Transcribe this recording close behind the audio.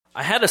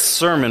I had a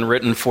sermon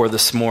written for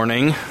this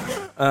morning,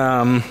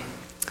 but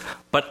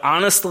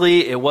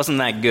honestly, it wasn't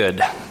that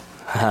good.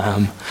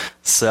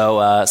 So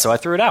I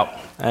threw it out.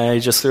 I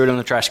just threw it in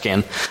the trash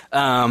can.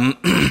 I'll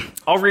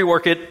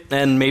rework it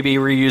and maybe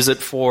reuse it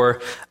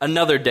for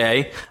another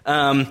day.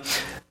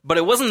 But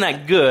it wasn't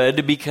that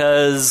good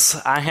because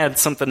I had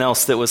something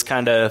else that was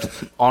kind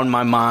of on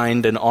my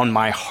mind and on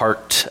my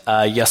heart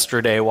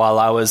yesterday while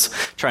I was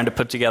trying to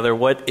put together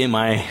what am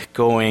I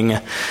going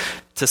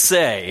to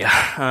say.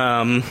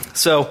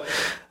 So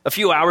a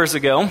few hours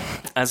ago,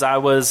 as I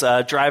was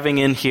driving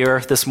in here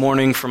this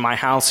morning from my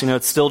house,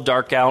 it's still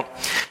dark out,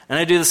 and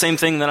I do the same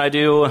thing that I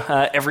do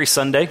every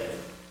Sunday.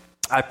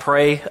 I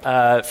pray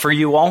for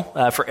you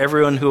all, for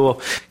everyone who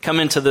will come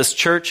into this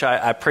church.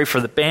 I pray for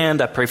the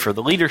band. I pray for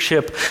the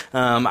leadership.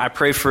 I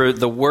pray for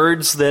the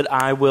words that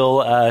I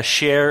will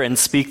share and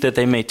speak, that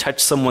they may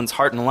touch someone's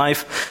heart and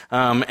life.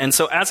 And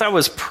so as I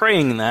was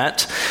praying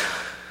that,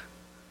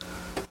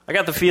 I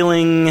got the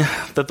feeling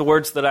that the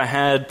words that I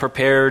had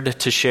prepared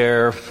to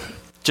share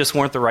just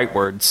weren't the right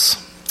words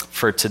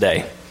for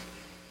today,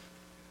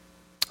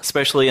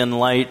 especially in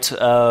light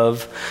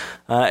of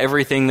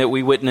everything that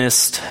we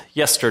witnessed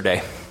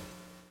yesterday.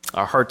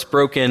 Our hearts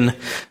broken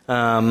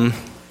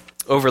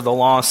over the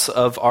loss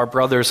of our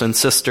brothers and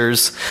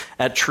sisters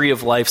at Tree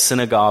of Life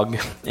Synagogue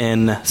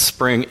in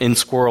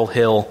Squirrel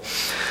Hill.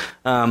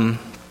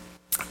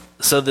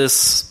 So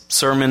this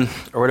sermon,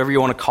 or whatever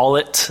you want to call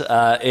it,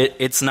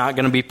 it's not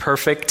going to be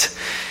perfect.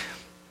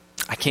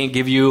 I can't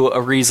give you a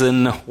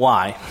reason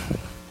why,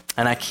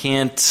 and I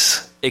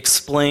can't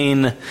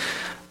explain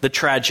the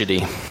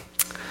tragedy.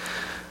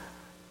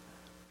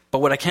 But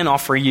what I can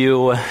offer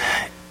you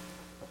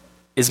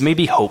is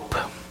maybe hope.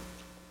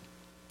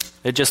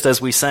 That just as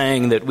we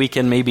sang, that we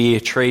can maybe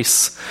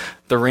trace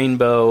the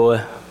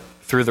rainbow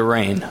through the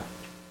rain.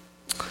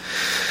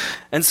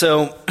 And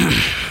so,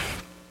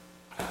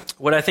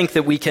 what I think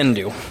that we can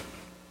do,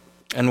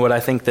 and what I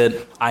think that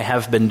I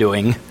have been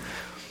doing,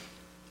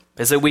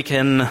 is that we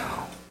can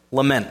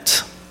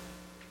lament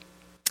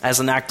as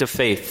an act of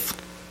faith.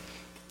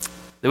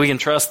 That we can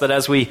trust that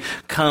as we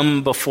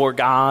come before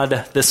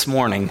God this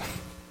morning,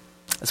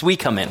 as we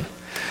come in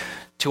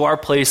to our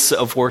place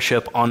of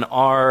worship on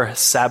our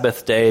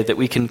Sabbath day, that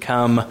we can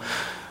come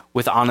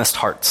with honest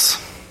hearts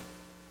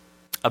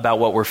about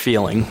what we're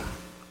feeling.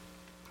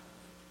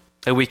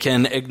 That we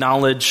can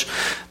acknowledge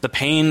the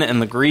pain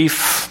and the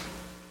grief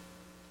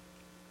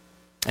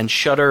and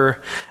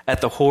shudder at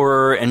the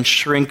horror and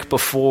shrink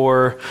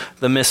before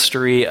the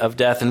mystery of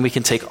death. And we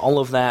can take all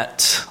of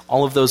that,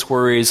 all of those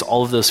worries,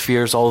 all of those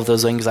fears, all of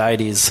those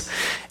anxieties,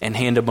 and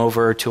hand them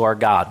over to our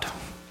God.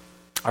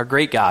 Our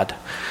great God,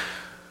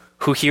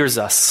 who hears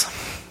us,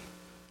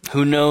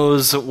 who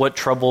knows what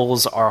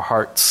troubles our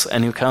hearts,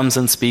 and who comes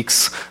and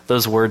speaks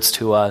those words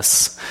to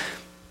us.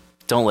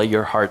 Don't let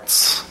your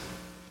hearts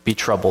be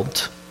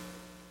troubled.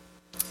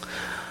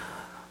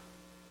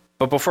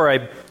 But before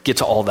I get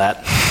to all that,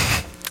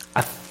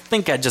 I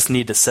think I just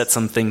need to set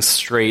some things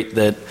straight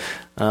that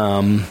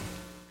I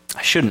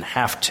shouldn't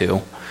have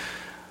to.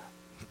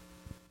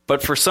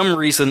 But for some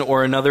reason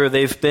or another,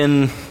 they've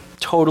been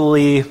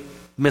totally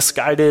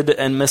misguided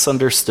and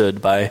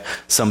misunderstood by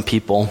some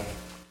people.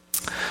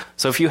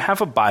 So if you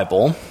have a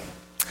Bible,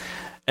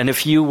 and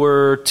if you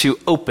were to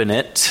open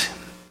it,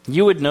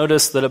 you would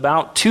notice that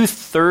about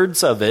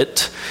 2/3 of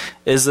it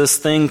is this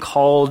thing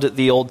called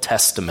the Old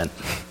Testament.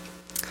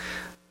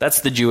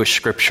 That's the Jewish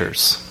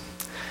scriptures.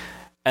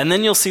 And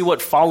then you'll see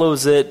what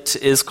follows it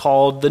is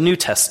called the New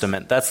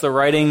Testament. That's the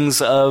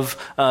writings of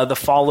the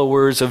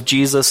followers of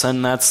Jesus,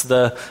 and that's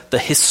the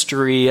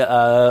history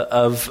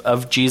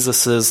of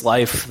Jesus'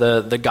 life,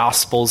 the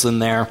Gospels in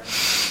there.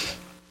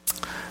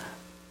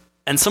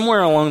 And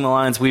somewhere along the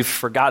lines, we've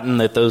forgotten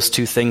that those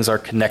two things are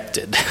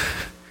connected.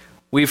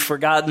 We've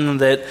forgotten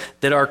that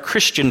our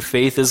Christian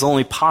faith is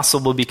only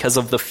possible because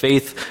of the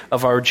faith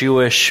of our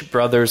Jewish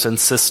brothers and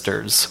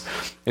sisters.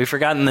 We've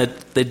forgotten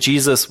that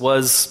Jesus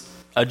was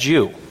a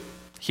Jew.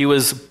 He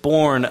was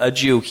born a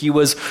Jew. He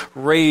was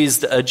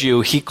raised a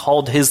Jew. He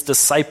called his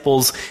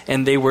disciples,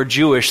 and they were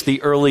Jewish.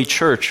 The early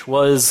church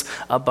was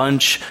a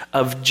bunch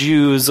of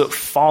Jews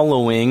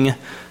following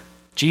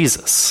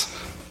Jesus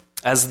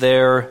as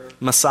their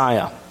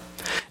Messiah.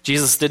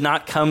 Jesus did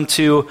not come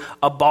to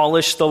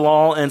abolish the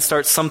law and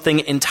start something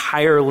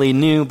entirely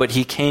new, but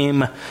he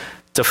came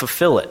to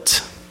fulfill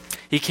it.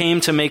 He came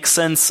to make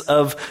sense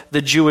of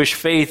the Jewish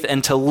faith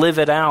and to live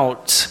it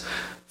out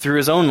through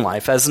his own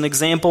life as an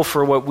example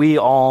for what we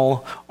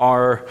all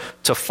are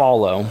to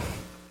follow.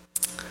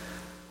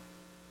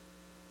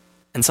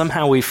 And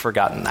somehow we've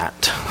forgotten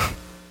that.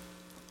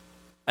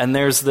 And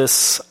there's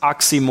this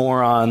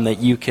oxymoron that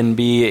you can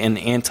be an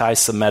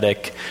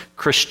anti-Semitic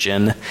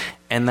Christian,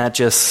 and that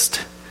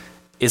just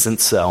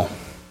isn't so.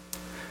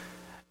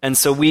 And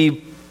so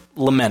we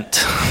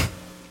lament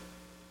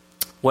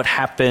what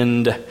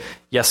happened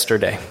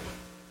yesterday.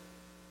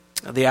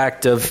 The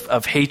act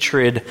of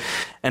hatred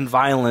and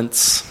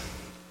violence,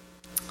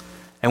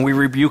 and we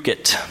rebuke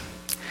it.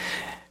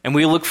 And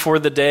we look for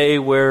the day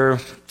where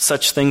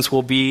such things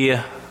will be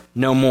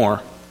no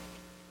more.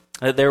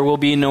 There will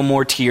be no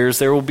more tears.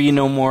 There will be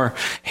no more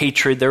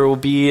hatred. There will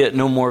be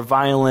no more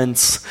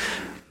violence.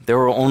 There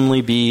will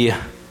only be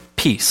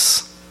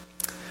peace.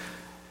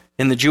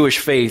 In the Jewish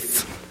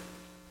faith,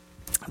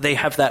 they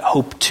have that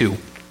hope too.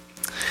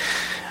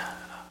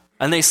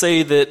 And they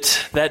say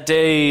that that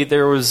day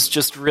there was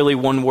just really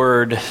one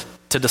word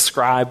to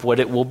describe what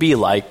it will be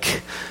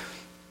like: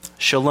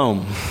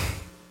 shalom.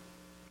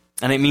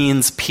 And it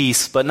means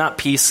peace, but not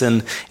peace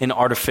in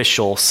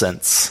artificial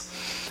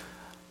sense,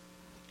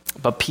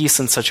 but peace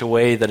in such a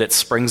way that it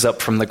springs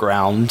up from the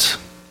ground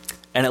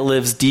and it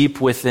lives deep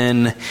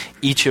within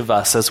each of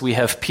us as we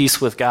have peace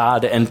with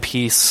God and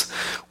peace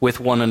with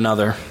one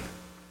another.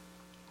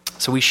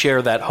 So we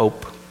share that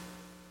hope.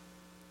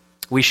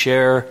 We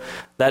share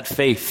that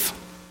faith.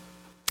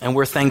 And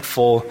we're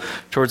thankful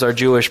towards our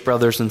Jewish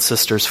brothers and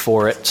sisters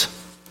for it.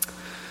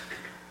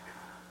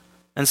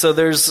 And so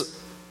there's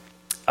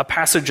a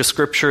passage of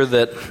scripture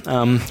that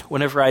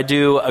whenever I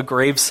do a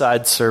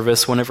graveside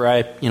service, whenever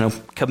I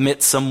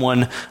commit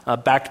someone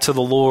back to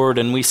the Lord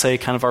and we say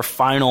kind of our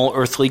final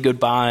earthly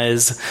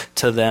goodbyes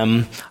to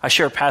them, I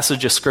share a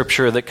passage of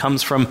scripture that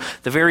comes from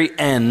the very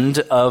end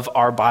of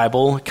our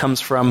Bible. It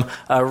comes from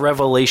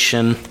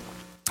Revelation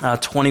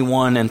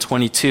 21 and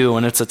 22,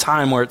 and it's a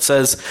time where it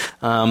says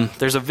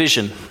there's a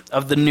vision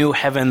of the new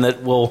heaven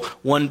that will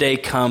one day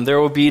come. There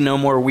will be no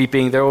more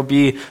weeping, there will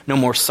be no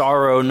more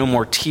sorrow, no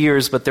more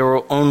tears, but there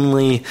will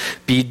only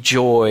be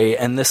joy.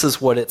 And this is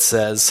what it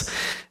says.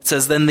 It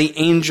says, "Then the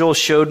angel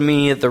showed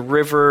me the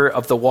river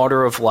of the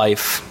water of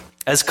life,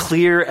 as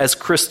clear as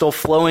crystal,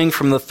 flowing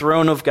from the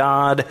throne of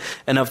God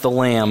and of the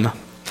Lamb,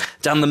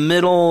 down the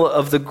middle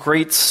of the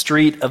great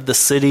street of the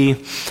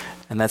city,"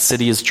 and that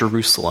city is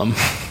Jerusalem,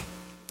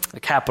 the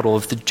capital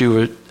of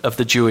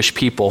the Jewish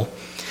people.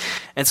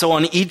 "And so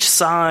on each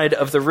side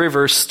of the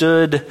river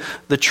stood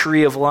the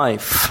tree of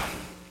life,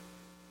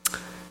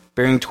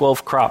 bearing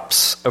 12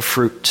 crops of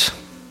fruit,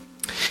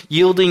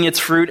 yielding its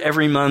fruit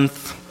every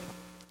month,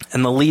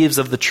 and the leaves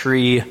of the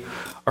tree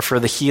are for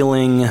the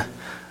healing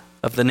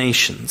of the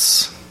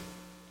nations.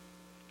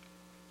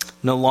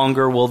 No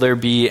longer will there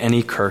be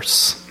any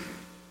curse.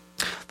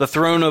 The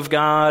throne of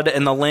God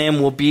and the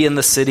Lamb will be in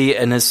the city,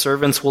 and his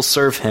servants will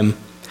serve him.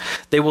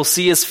 They will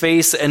see his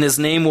face, and his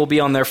name will be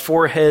on their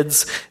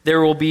foreheads. There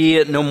will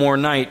be no more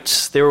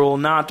night. There will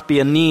not be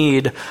a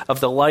need of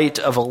the light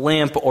of a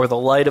lamp or the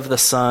light of the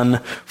sun,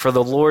 for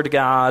the Lord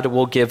God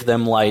will give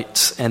them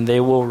light, and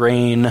they will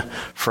reign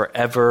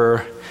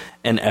forever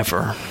and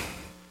ever."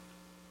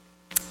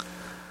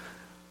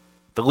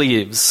 The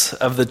leaves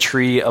of the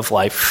tree of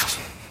life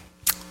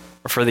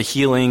are for the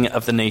healing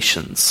of the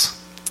nations.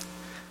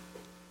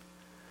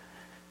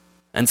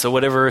 And so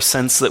whatever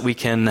sense that we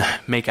can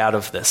make out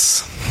of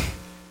this,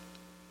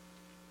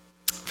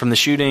 from the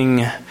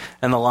shooting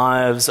and the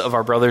lives of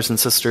our brothers and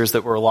sisters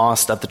that were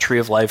lost at the Tree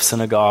of Life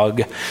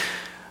Synagogue,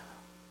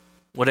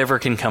 whatever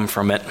can come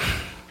from it,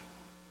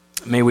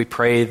 may we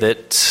pray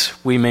that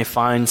we may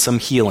find some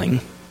healing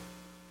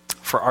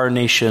for our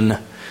nation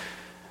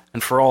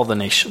and for all the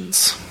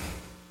nations.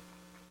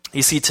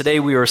 You see, today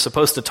we are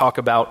supposed to talk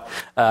about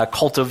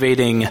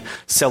cultivating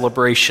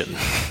celebration.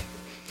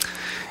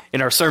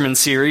 In our sermon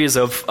series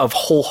of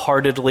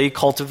wholeheartedly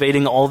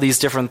cultivating all these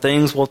different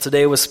things, well,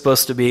 today was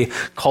supposed to be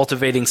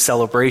cultivating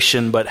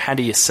celebration, but how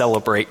do you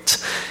celebrate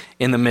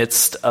in the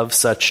midst of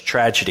such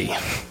tragedy?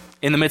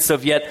 In the midst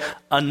of yet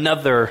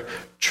another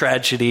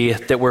tragedy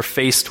that we're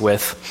faced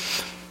with.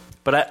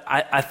 But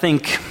I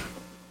think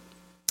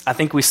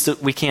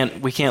we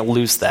can't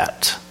lose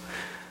that.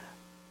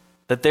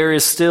 That there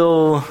is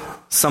still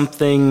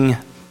something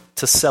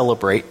to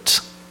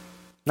celebrate.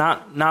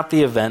 Not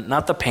the event,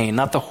 not the pain,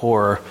 not the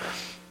horror.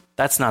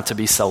 That's not to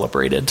be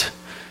celebrated.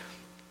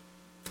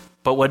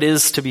 But what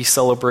is to be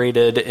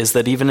celebrated is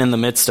that even in the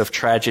midst of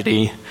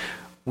tragedy,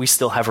 we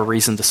still have a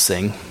reason to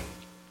sing.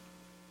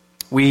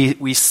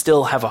 We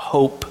still have a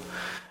hope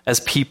as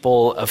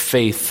people of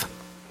faith.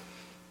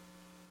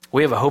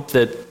 We have a hope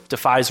that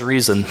defies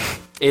reason.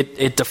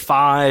 It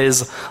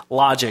defies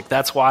logic.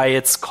 That's why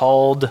it's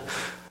called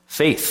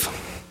faith.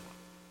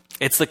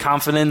 It's the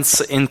confidence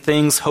in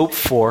things hoped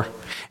for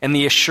and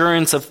the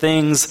assurance of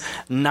things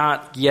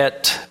not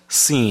yet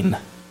seen.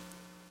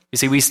 You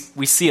see, we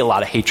see a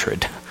lot of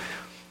hatred.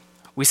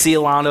 We see a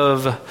lot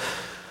of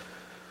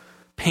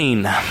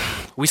pain.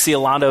 We see a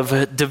lot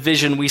of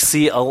division. We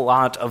see a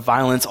lot of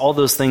violence. All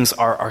those things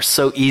are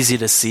so easy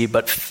to see,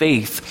 but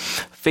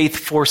faith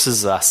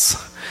forces us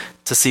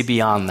to see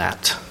beyond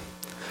that.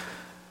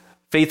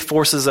 Faith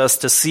forces us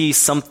to see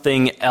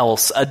something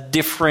else, a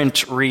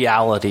different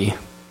reality.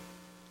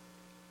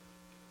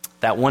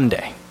 That one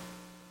day,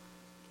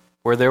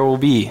 where there will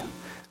be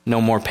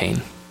no more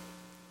pain,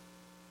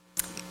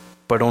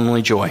 but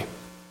only joy.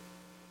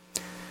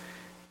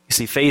 You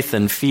see, faith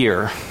and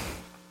fear,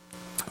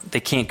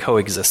 they can't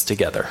coexist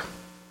together.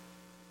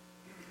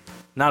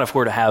 Not if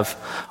we're to have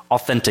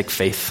authentic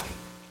faith,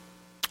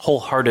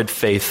 wholehearted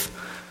faith,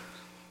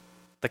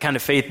 the kind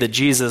of faith that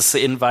Jesus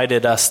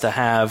invited us to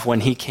have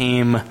when he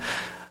came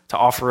to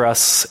offer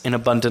us an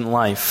abundant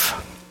life.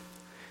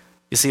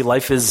 You see,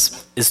 life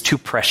is too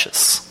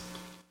precious,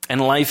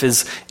 and life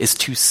is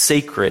too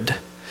sacred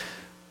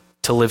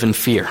to live in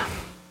fear.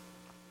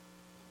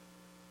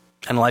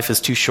 And life is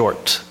too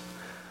short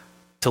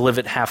to live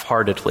it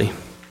half-heartedly.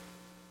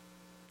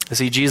 You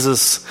see,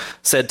 Jesus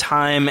said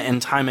time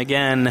and time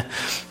again,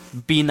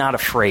 be not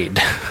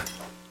afraid,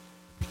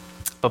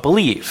 but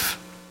believe,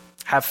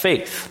 have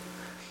faith.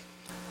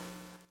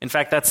 In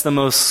fact, that's the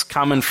most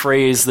common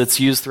phrase that's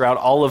used throughout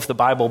all of the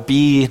Bible,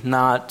 be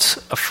not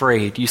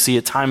afraid. You see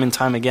it time and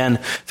time again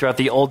throughout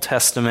the Old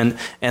Testament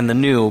and the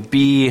New,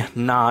 be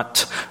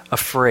not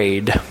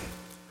afraid.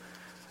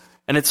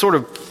 And it sort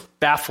of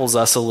baffles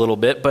us a little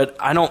bit, but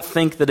I don't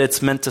think that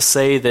it's meant to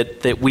say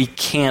that we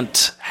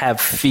can't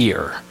have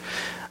fear.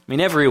 I mean,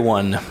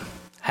 everyone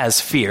has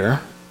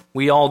fear.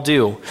 We all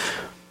do.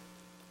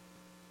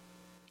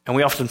 And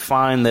we often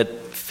find that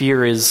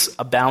fear is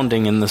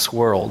abounding in this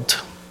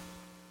world.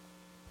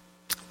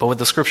 But what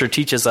the scripture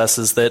teaches us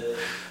is that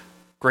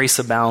grace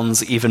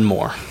abounds even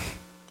more.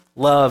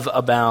 Love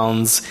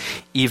abounds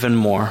even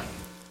more.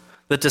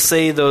 That to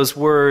say those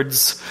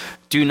words,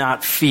 do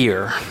not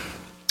fear,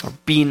 or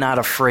be not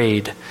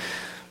afraid,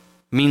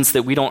 means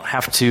that we don't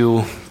have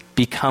to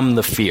become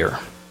the fear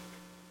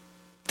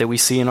that we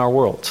see in our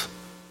world.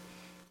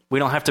 We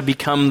don't have to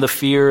become the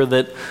fear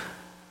that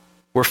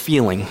we're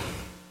feeling.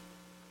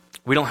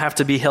 We don't have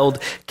to be held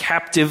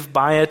captive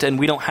by it, and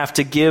we don't have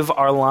to give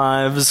our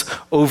lives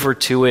over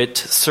to it,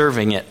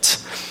 serving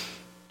it,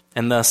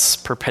 and thus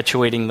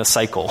perpetuating the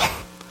cycle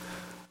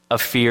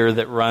of fear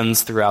that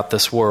runs throughout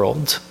this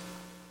world.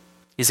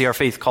 You see, our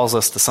faith calls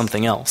us to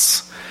something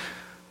else.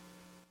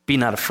 Be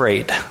not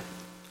afraid,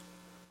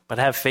 but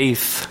have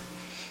faith,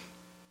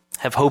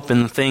 have hope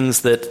in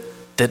things that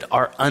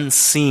are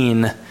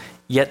unseen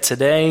yet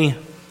today,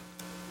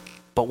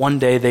 but one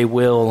day they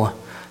will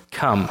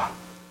come.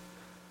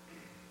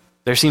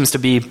 There seems to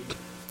be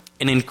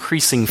an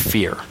increasing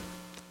fear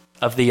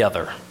of the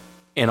other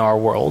in our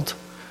world.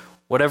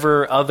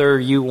 Whatever other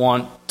you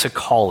want to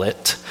call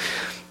it.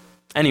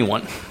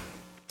 Anyone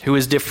who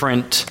is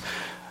different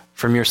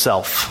from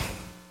yourself.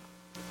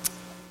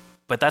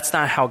 But that's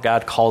not how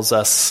God calls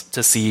us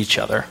to see each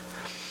other.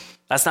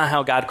 That's not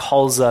how God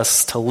calls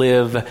us to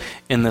live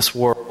in this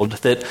world.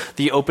 That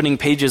the opening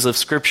pages of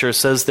Scripture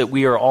says that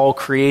we are all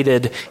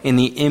created in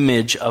the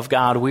image of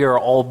God. We are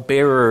all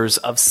bearers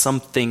of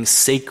something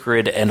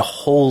sacred and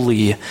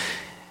holy.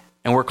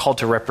 And we're called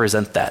to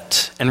represent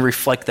that and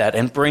reflect that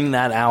and bring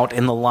that out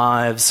in the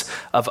lives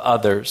of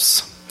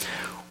others.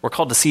 We're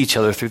called to see each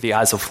other through the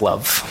eyes of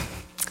love.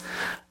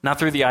 Not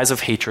through the eyes of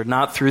hatred,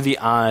 not through the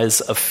eyes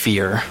of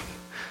fear,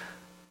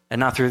 and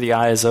not through the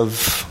eyes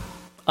of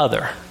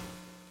other,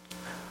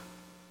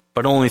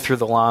 but only through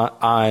the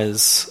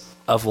eyes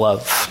of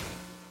love.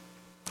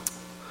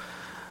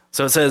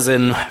 So it says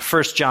in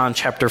 1 John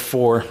chapter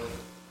 4, it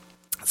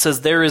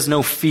says, there is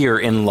no fear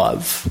in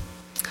love,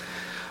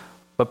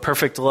 but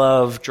perfect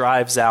love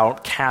drives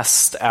out,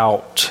 casts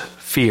out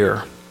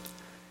fear.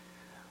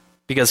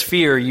 Because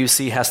fear, you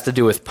see, has to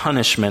do with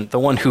punishment. The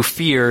one who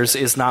fears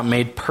is not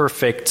made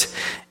perfect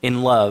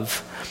in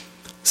love.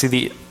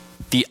 See,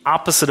 the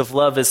opposite of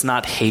love is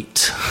not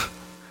hate.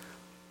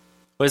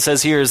 What it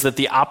says here is that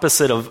the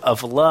opposite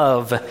of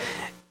love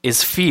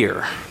is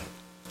fear.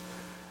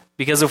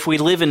 Because if we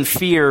live in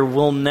fear,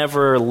 we'll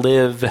never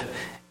live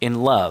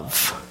in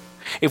love.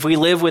 If we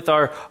live with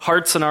our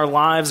hearts and our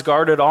lives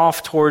guarded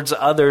off towards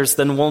others,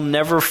 then we'll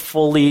never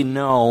fully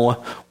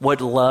know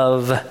what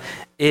love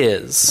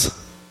is.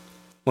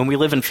 When we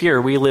live in fear,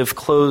 we live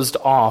closed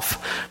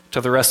off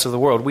to the rest of the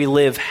world. We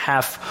live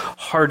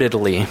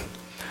half-heartedly.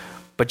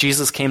 But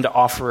Jesus came to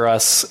offer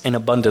us an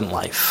abundant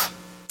life.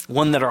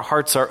 One that our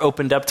hearts are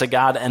opened up to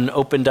God and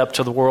opened up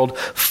to the world,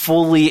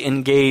 fully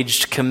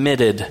engaged,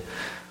 committed,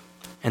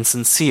 and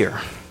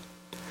sincere.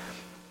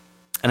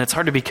 And it's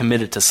hard to be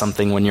committed to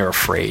something when you're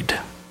afraid,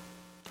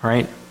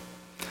 right?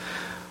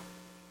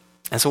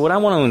 And so what I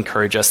want to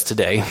encourage us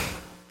today,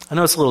 I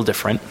know it's a little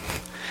different.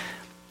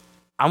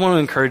 I want to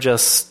encourage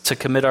us to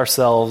commit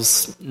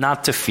ourselves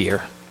not to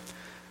fear,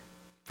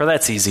 for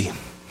that's easy.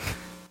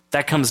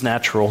 That comes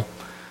natural.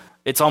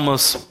 It's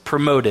almost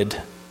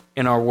promoted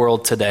in our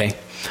world today.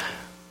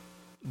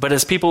 But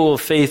as people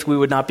of faith, we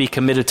would not be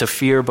committed to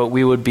fear, but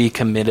we would be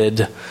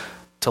committed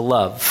to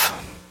love.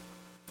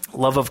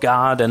 Love of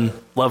God and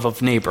love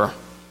of neighbor.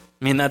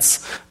 I mean,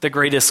 that's the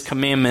greatest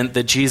commandment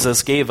that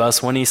Jesus gave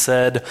us when he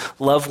said,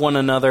 love one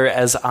another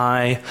as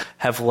I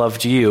have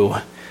loved you.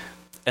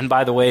 And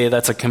by the way,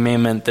 that's a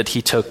commandment that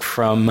he took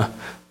from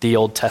the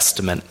Old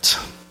Testament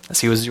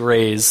as he was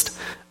raised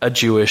a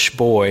Jewish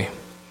boy.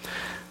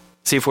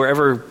 See, if we're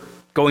ever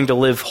going to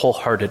live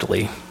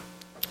wholeheartedly,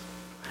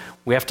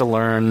 we have to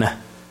learn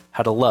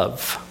how to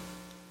love.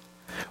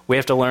 We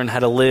have to learn how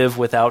to live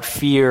without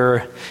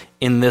fear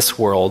in this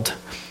world.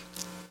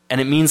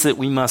 And it means that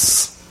we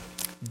must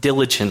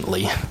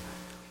diligently,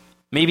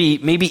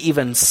 maybe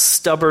even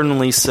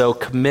stubbornly so,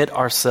 commit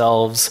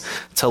ourselves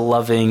to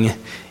loving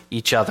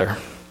each other.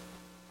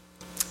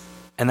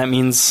 And that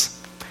means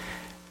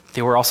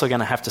that we're also going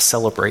to have to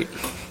celebrate.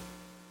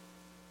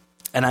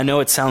 And I know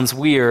it sounds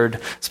weird,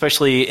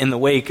 especially in the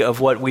wake of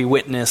what we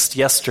witnessed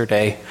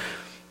yesterday,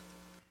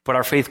 but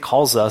our faith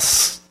calls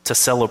us to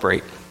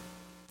celebrate,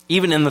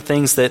 even in the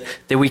things that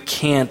we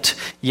can't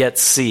yet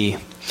see.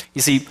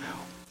 You see,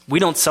 we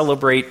don't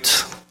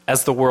celebrate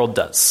as the world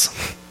does.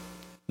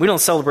 We don't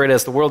celebrate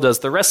as the world does.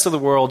 The rest of the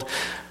world,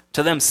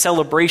 to them,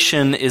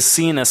 celebration is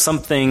seen as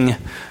something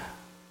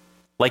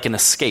like an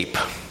escape.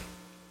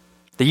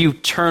 That you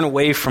turn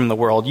away from the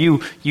world, you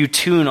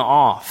tune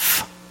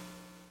off,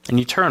 and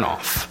you turn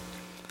off.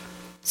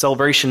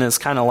 Celebration is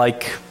kind of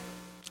like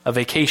a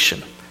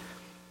vacation.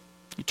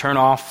 You turn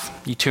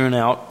off, you tune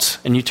out,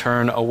 and you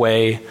turn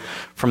away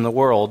from the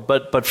world.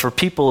 But for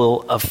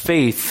people of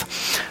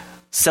faith,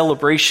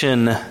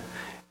 celebration,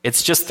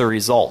 it's just the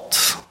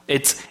result.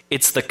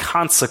 It's the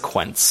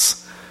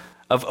consequence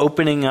of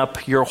opening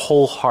up your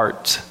whole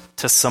heart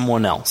to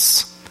someone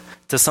else,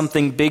 to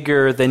something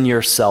bigger than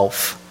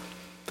yourself.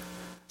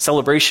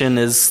 Celebration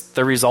is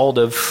the result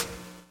of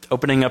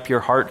opening up your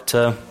heart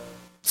to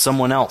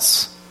someone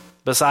else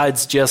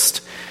besides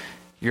just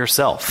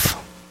yourself.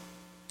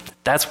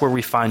 That's where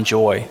we find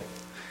joy.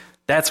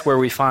 That's where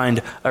we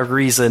find a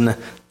reason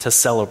to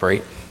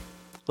celebrate.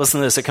 Listen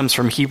to this. It comes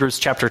from Hebrews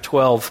chapter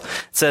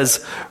 12. It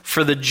says,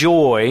 "For the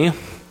joy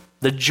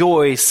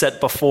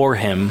set before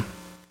him,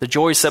 the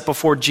joy set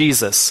before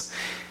Jesus,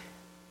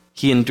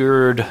 he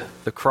endured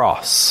the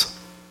cross,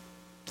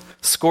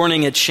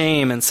 scorning its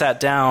shame, and sat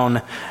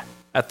down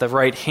at the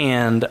right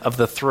hand of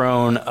the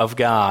throne of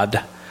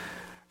God.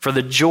 For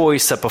the joy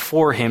set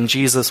before him,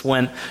 Jesus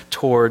went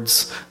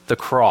towards the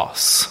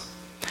cross.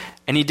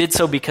 And he did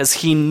so because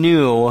he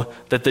knew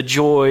that the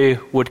joy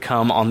would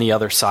come on the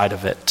other side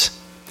of it.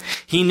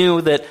 He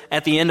knew that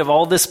at the end of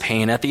all this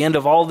pain, at the end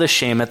of all this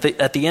shame, at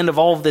the end of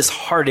all of this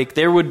heartache,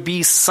 there would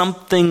be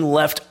something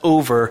left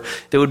over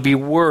that would be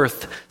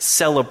worth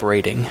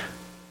celebrating.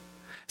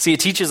 See, it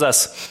teaches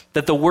us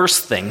that the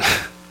worst thing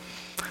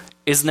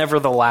is never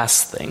the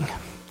last thing.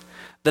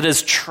 That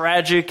as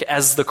tragic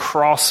as the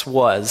cross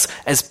was,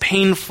 as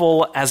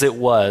painful as it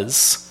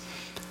was,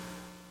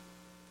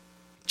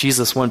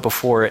 Jesus went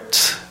before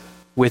it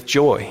with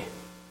joy.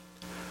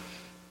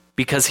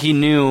 Because he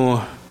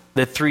knew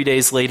that 3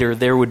 days later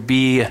there would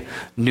be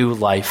new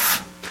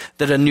life,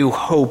 that a new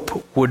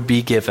hope would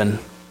be given.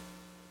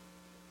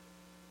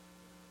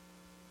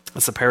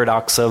 That's the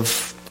paradox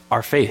of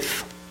our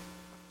faith.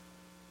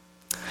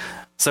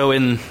 So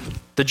in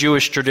the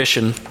Jewish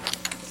tradition,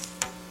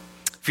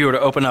 if you were to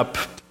open up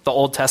the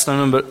Old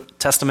Testament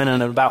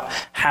and about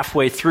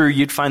halfway through,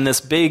 you'd find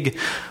this big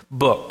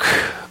book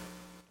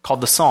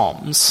called the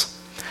Psalms.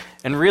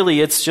 And really,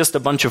 it's just a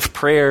bunch of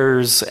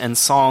prayers and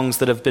songs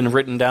that have been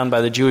written down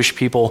by the Jewish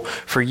people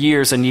for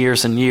years and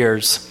years and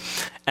years.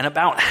 And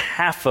about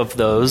half of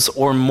those,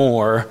 or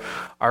more,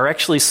 are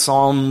actually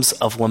psalms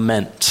of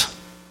lament.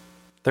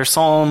 They're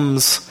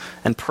psalms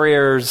and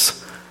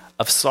prayers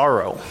of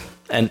sorrow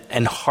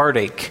and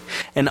heartache,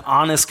 an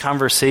honest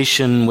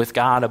conversation with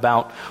God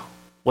about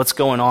what's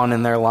going on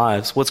in their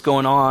lives, what's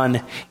going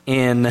on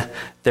in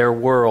their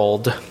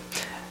world.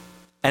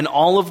 And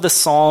all of the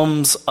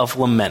psalms of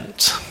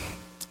lament,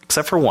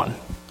 except for one,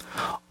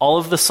 all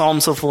of the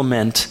psalms of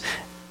lament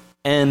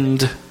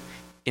end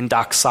in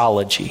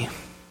doxology.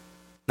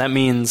 That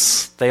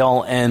means they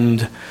all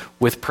end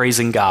with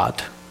praising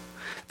God.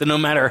 That no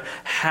matter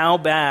how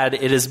bad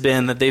it has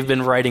been that they've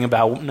been writing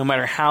about, no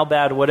matter how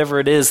bad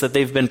whatever it is that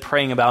they've been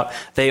praying about,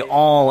 they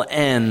all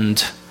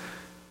end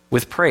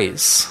with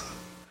praise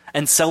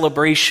and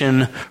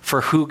celebration for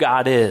who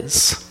God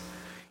is.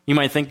 You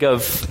might think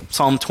of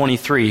Psalm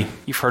 23.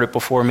 You've heard it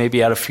before,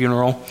 maybe at a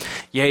funeral.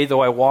 Yea,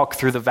 though I walk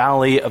through the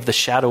valley of the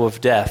shadow of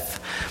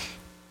death,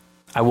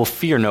 I will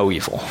fear no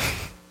evil.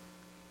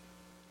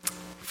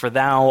 For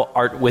thou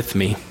art with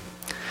me,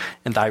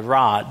 and thy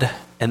rod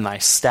and thy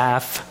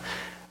staff,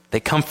 they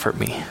comfort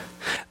me.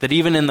 That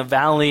even in the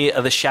valley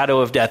of the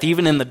shadow of death,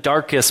 even in the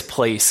darkest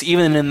place,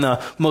 even in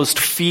the most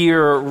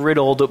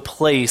fear-riddled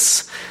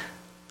place,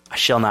 I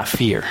shall not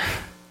fear.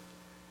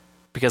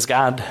 Because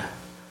God,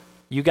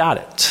 you got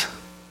it.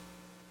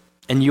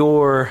 And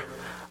you're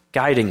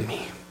guiding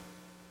me.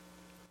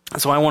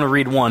 So I want to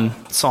read one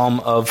psalm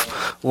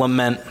of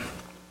lament.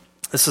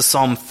 This is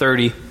Psalm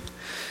 30.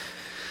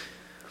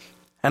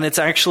 And it's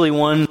actually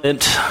one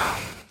that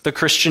the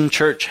Christian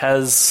church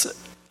has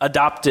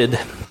adopted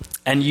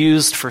and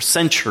used for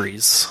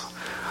centuries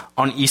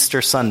on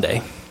Easter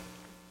Sunday.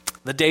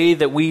 The day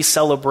that we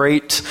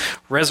celebrate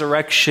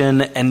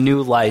resurrection and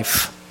new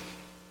life,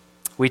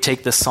 we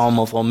take this psalm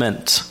of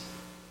lament.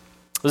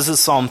 This is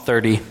Psalm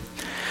 30.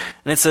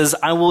 And it says,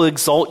 I will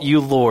exalt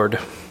you, Lord,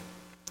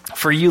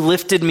 for you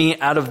lifted me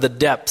out of the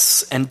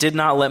depths and did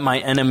not let my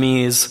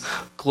enemies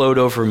gloat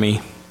over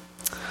me.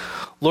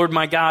 Lord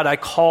my God, I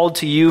called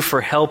to you for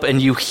help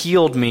and you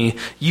healed me.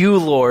 You,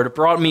 Lord,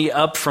 brought me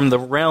up from the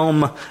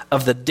realm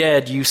of the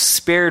dead. You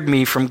spared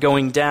me from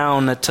going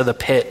down to the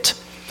pit.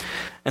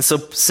 And so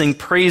sing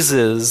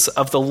praises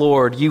of the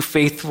Lord, you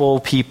faithful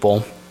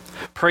people.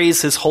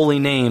 Praise his holy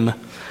name.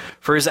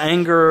 For his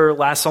anger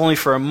lasts only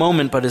for a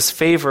moment, but his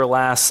favor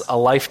lasts a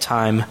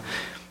lifetime.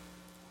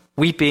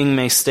 Weeping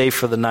may stay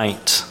for the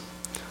night,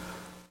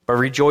 but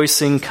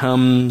rejoicing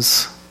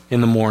comes in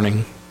the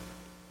morning.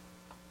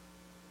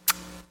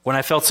 When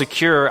I felt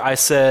secure, I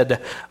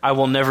said, I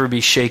will never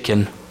be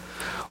shaken.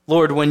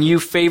 Lord, when you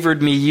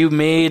favored me, you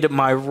made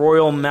my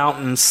royal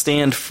mountain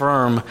stand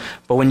firm,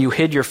 but when you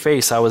hid your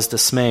face, I was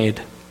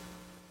dismayed.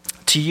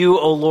 To you,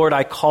 O Lord,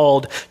 I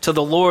called. To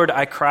the Lord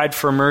I cried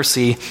for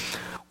mercy.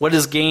 What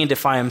is gained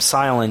if I am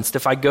silenced,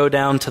 if I go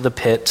down to the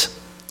pit?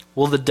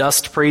 Will the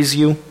dust praise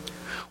you?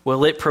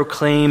 Will it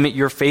proclaim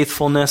your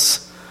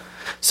faithfulness?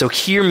 So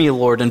hear me,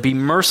 Lord, and be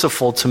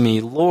merciful to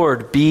me.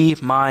 Lord, be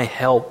my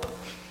help.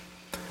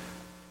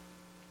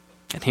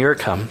 And here it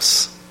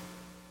comes.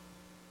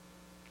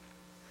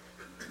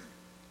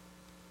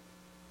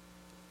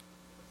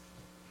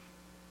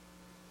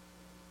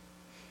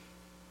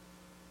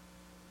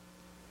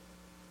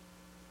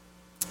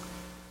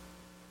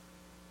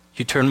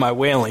 You turned my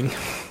wailing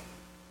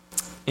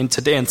into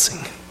dancing.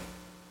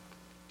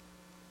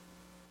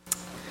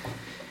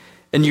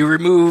 And you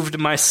removed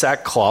my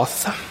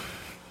sackcloth,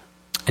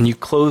 and you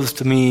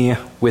clothed me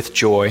with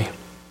joy,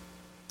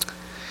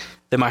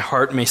 that my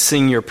heart may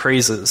sing your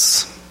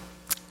praises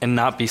and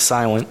not be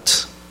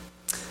silent.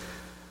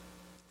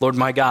 Lord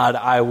my God,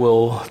 I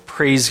will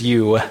praise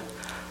you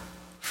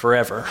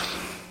forever.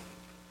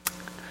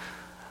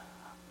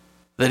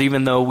 That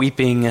even though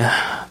weeping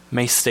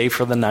may stay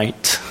for the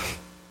night,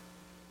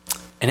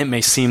 and it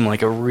may seem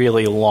like a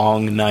really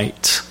long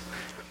night,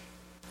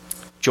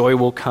 joy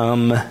will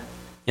come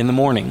in the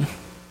morning.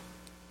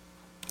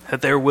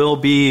 That there will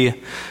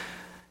be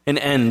an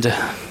end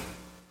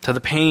to the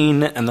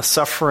pain and the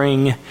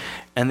suffering,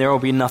 and there will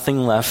be nothing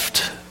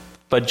left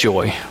but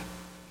joy.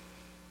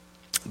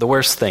 The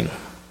worst thing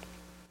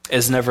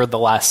is never the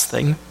last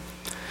thing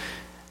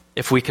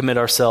if we commit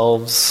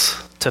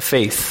ourselves to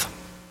faith,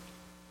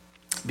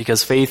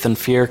 because faith and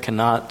fear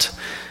cannot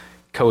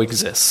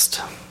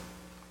coexist.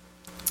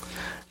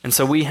 And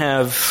so we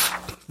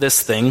have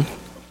this thing.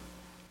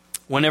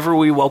 Whenever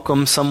we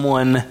welcome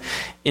someone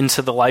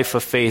into the life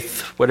of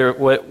faith,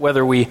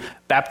 whether we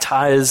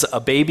baptize a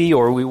baby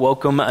or we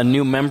welcome a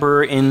new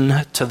member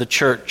into the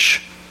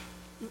church,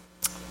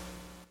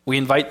 we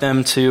invite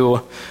them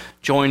to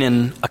join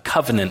in a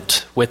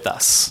covenant with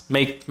us,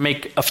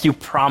 make a few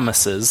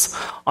promises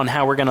on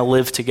how we're going to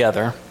live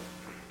together.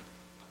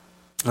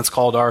 That's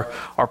called our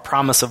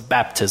promise of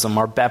baptism,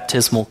 our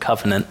baptismal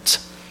covenant.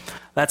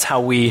 That's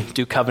how we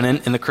do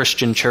covenant in the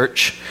Christian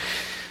church.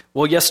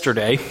 Well,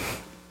 yesterday,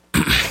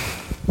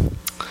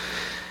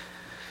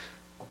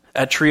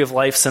 at Tree of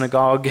Life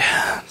Synagogue,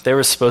 there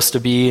was supposed to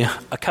be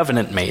a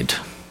covenant made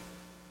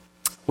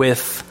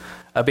with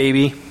a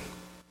baby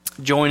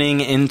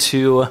joining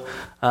into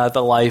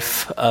the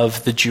life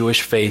of the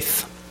Jewish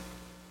faith.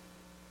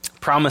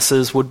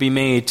 Promises would be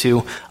made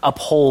to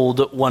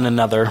uphold one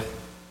another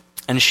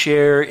and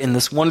share in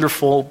this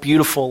wonderful,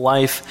 beautiful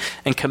life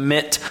and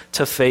commit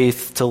to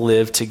faith to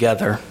live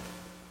together.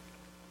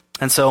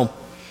 And so,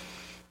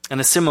 in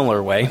a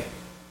similar way,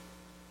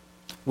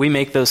 we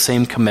make those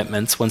same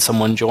commitments when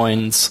someone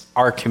joins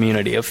our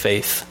community of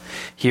faith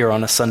here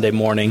on a Sunday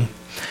morning.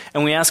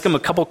 And we ask them a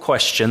couple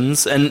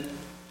questions, and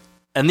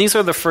these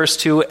are the first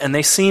two, and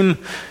they seem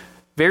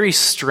very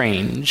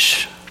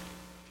strange.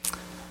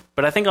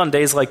 But I think on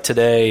days like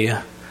today,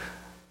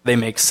 they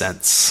make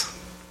sense.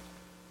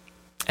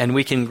 And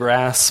we can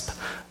grasp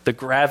the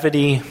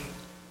gravity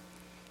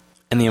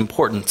and the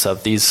importance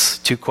of these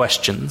two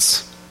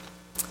questions.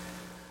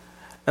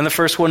 And the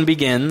first one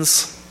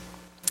begins,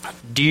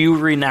 do you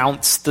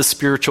renounce the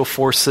spiritual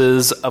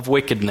forces of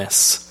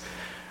wickedness?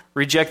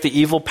 Reject the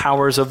evil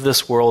powers of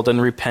this world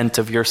and repent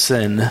of your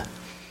sin.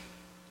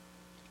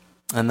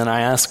 And then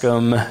I ask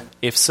them,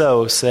 if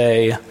so,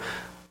 say,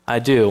 I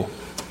do.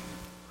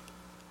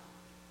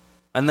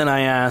 And then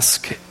I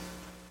ask,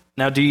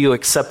 now do you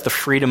accept the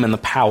freedom and the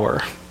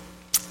power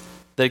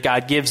that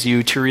God gives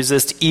you to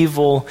resist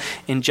evil,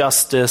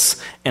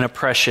 injustice, and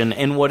oppression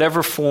in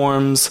whatever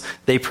forms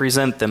they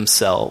present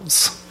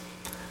themselves?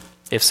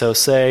 If so,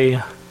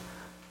 say,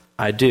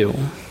 I do.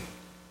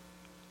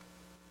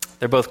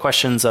 They're both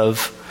questions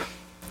of,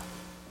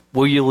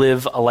 will you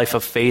live a life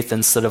of faith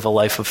instead of a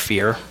life of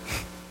fear?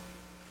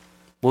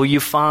 Will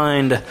you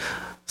find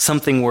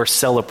something worth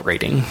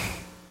celebrating?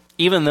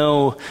 Even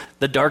though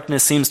the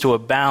darkness seems to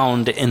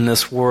abound in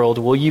this world,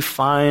 will you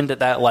find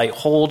that light,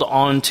 hold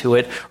on to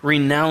it,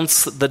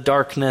 renounce the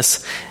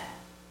darkness,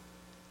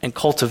 and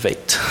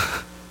cultivate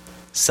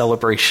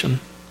celebration?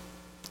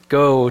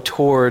 Go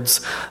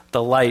towards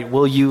the light.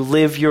 Will you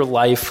live your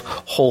life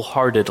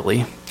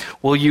wholeheartedly?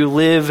 Will you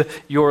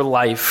live your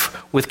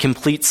life with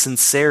complete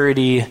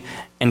sincerity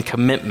and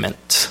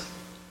commitment?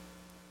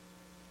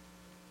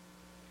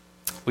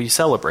 Will you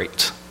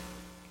celebrate?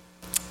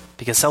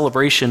 Because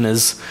celebration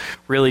is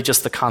really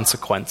just the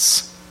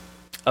consequence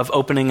of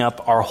opening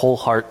up our whole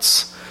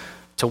hearts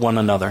to one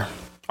another,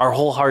 our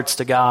whole hearts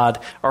to God,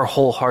 our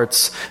whole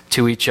hearts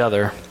to each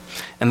other.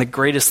 And the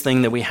greatest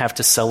thing that we have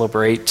to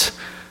celebrate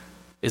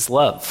is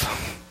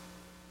love.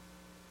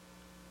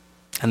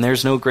 And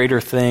there's no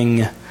greater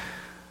thing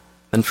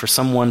than for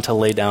someone to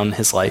lay down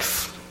his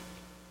life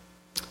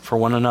for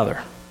one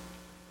another.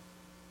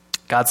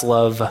 God's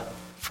love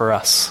for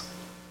us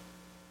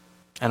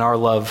and our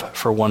love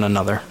for one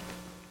another.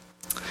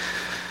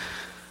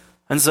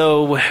 And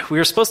so we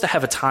were supposed to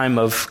have a time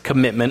of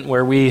commitment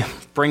where we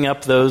bring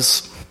up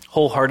those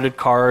wholehearted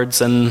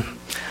cards, and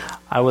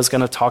I was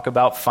going to talk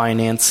about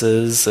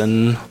finances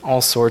and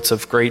all sorts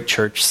of great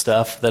church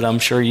stuff that I'm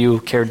sure you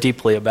care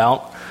deeply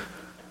about.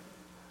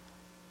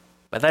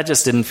 But that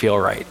just didn't feel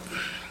right.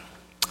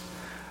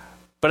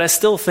 But I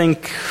still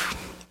think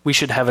we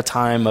should have a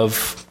time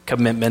of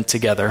commitment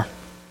together.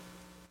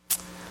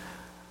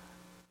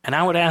 And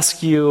I would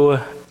ask you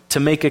to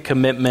make a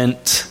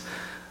commitment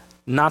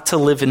not to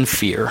live in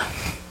fear,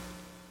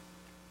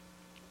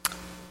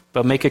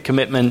 but make a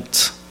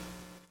commitment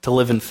to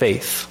live in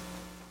faith.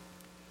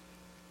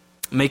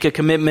 Make a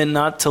commitment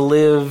not to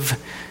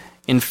live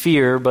in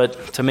fear,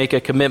 but to make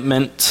a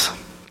commitment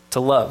to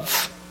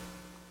love.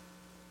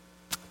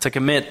 To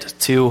commit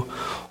to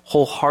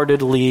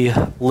wholeheartedly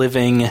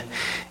living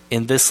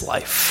in this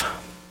life.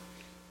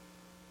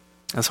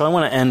 And so I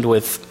want to end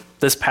with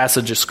this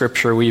passage of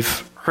Scripture.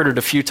 We've heard it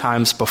a few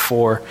times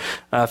before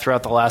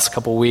throughout the last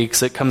couple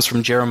weeks. It comes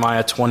from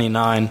Jeremiah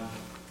 29.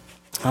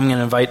 I'm going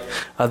to invite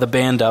the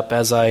band up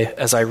as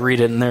I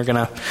read it, and they're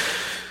going to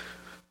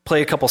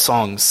play a couple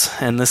songs.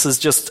 And this is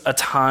just a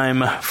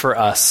time for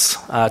us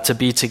to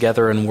be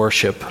together and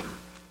worship.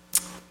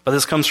 But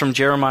this comes from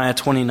Jeremiah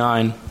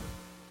 29.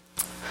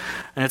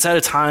 And it's at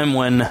a time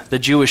when the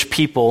Jewish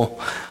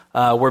people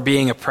were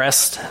being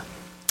oppressed,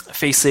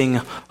 facing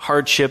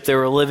hardship. They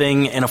were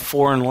living in a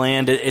foreign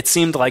land. It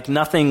seemed like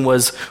nothing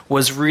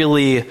was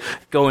really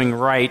going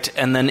right.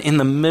 And then in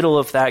the middle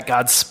of that,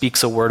 God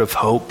speaks a word of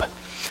hope.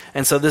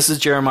 And so this is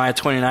Jeremiah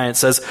 29. It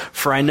says,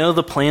 "For I know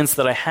the plans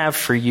that I have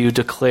for you,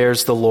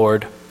 declares the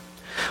Lord.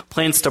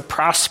 Plans to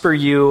prosper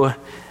you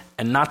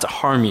and not to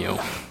harm you.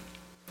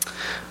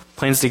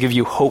 Plans to give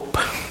you hope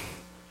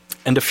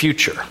and a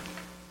future."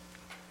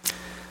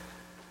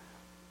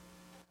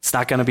 It's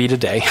not going to be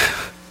today,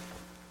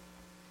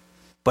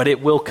 but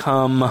it will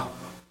come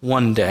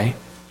one day.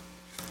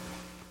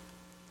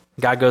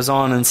 God goes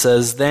on and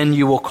says, "Then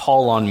you will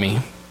call on me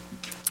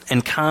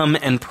and come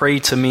and pray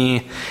to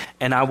me,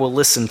 and I will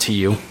listen to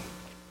you.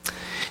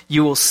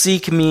 You will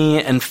seek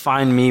me and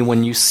find me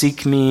when you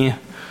seek me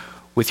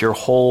with your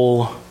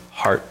whole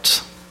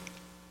heart."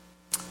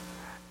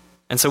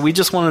 And so we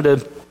just wanted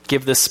to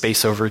give this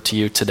space over to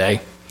you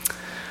today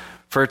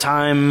for a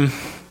time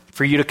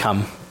for you to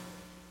come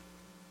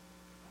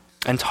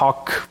and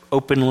talk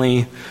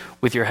openly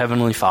with your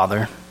Heavenly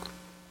Father.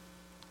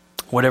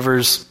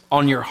 Whatever's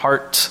on your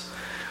heart,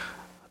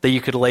 that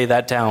you could lay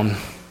that down.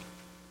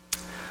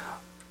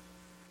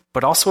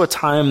 But also a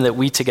time that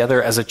we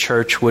together as a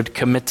church would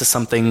commit to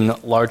something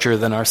larger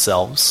than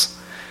ourselves.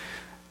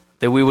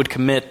 That we would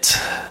commit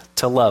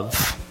to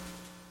love.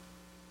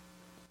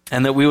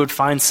 And that we would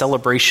find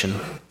celebration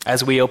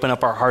as we open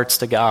up our hearts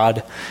to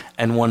God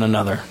and one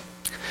another.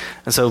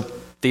 And so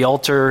the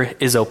altar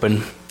is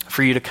open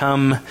for you to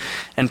come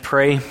and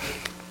pray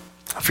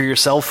for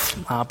yourself,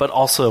 but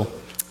also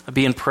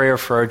be in prayer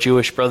for our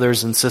Jewish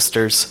brothers and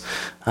sisters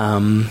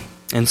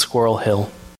in Squirrel Hill.